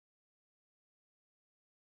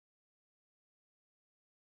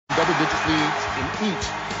double-digit leads in each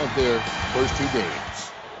of their first 2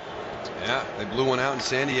 games. Yeah, they blew one out in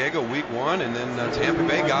San Diego week 1, and then Tampa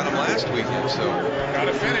Bay got them last weekend. So got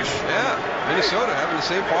to finish. Yeah, Minnesota having the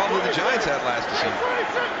same problem that the Giants had last season.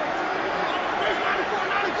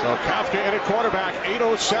 So Kafka in at quarterback,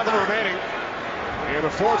 8:07 remaining in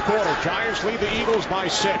the fourth quarter. Giants lead the Eagles by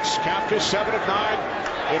 6. Kafka 7 of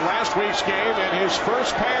 9 in last week's game, and his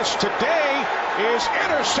first pass today is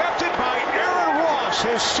intercepted by Aaron Ross,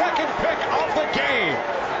 his second pick of the game.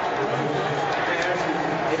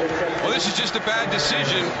 Well, this is just a bad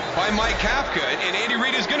decision by Mike Kafka, and Andy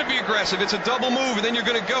Reid is going to be aggressive. It's a double move, and then you're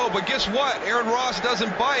going to go. But guess what? Aaron Ross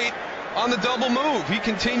doesn't bite on the double move. He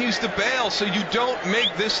continues to bail, so you don't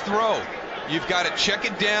make this throw. You've got to check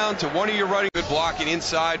it down to one of your running. Good blocking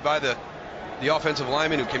inside by the offensive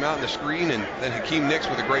lineman who came out in the screen, and then Hakeem Nicks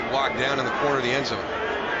with a great block down in the corner of the end zone.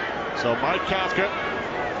 So Mike Kafka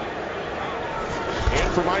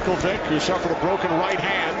in for Michael Vick, who suffered a broken right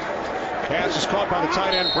hand. Pass is caught by the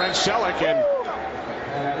tight end Brent Selleck, and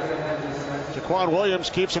Jaquan Williams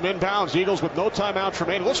keeps him inbounds. Eagles with no timeouts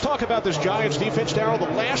remaining. Let's talk about this Giants defense, Darryl. The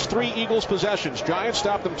last 3 Eagles possessions, Giants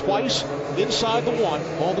stopped them twice inside the 1,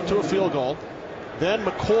 hauled them to a field goal. Then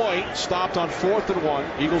McCoy stopped on 4th and 1.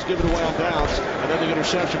 Eagles give it away on downs, and then the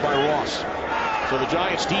interception by Ross. So the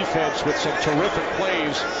Giants defense with some terrific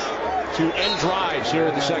plays to end drives here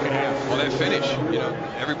in the second half. Well, that finish,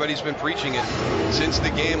 everybody's been preaching it since the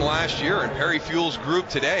game last year, and Perry Fuel's group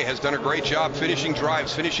today has done a great job finishing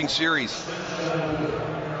drives, finishing series.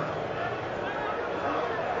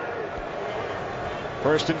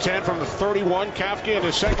 First and 10 from the 31. Kafka in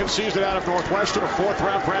his second season out of Northwestern, a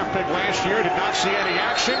 4th-round draft pick last year. Did not see any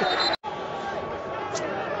action.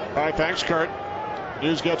 All right, thanks, Kurt.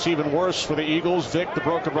 News gets even worse for the Eagles. Vick, the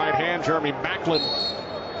broken right hand. Jeremy Maclin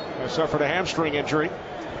suffered a hamstring injury.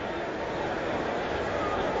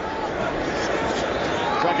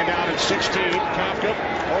 Second down and 16. Kafka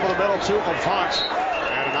over the middle to Avant.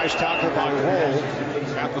 And a nice tackle by Roll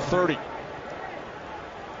at the 30.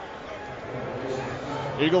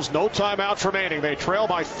 Eagles no timeouts remaining. They trail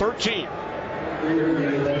by 13.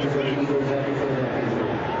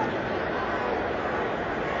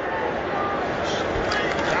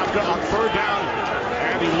 Kafka on 3rd down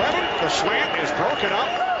and 11. The slant is broken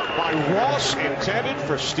up by Ross, intended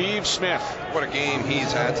for Steve Smith. What a game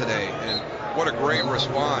he's had today, and what a great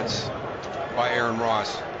response by Aaron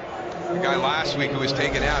Ross. The guy last week who was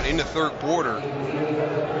taken out in the 3rd quarter,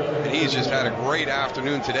 and he's just had a great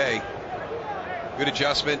afternoon today. Good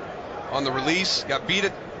adjustment on the release. Got beat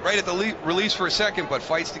it right at the release for a second, but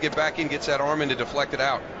fights to get back in, gets that arm in to deflect it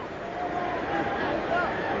out.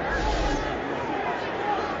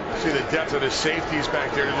 See the depth of the safeties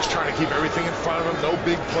back there. They're just trying to keep everything in front of them. No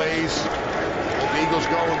big plays. The Eagles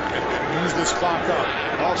go and use this clock up.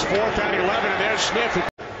 Well, it's 4th and 11, and there's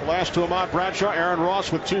Smith. The last to Ahmad Bradshaw. Aaron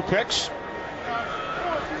Ross with 2 picks.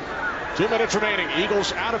 2 minutes remaining.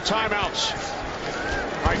 Eagles out of timeouts.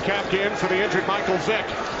 Mike Kafka in for the injured Michael Vick.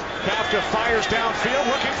 Kafka fires downfield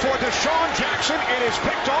looking for Deshaun Jackson. It is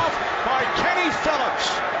picked off by Kenny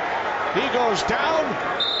Phillips. He goes down,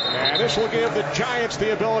 and this will give the Giants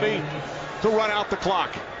the ability to run out the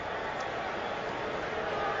clock.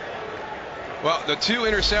 Well, the 2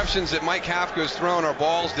 interceptions that Mike Kafka has thrown are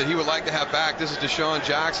balls that he would like to have back. This is Deshaun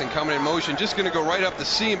Jackson coming in motion, just going to go right up the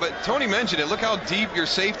seam. But Tony mentioned it. Look how deep your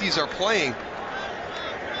safeties are playing.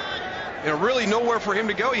 Really nowhere for him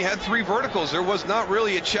to go. He had 3 verticals. There was not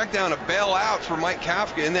really a check down, a bailout for Mike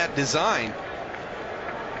Kafka in that design.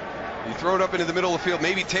 You throw it up into the middle of the field,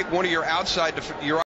 maybe take one of your outside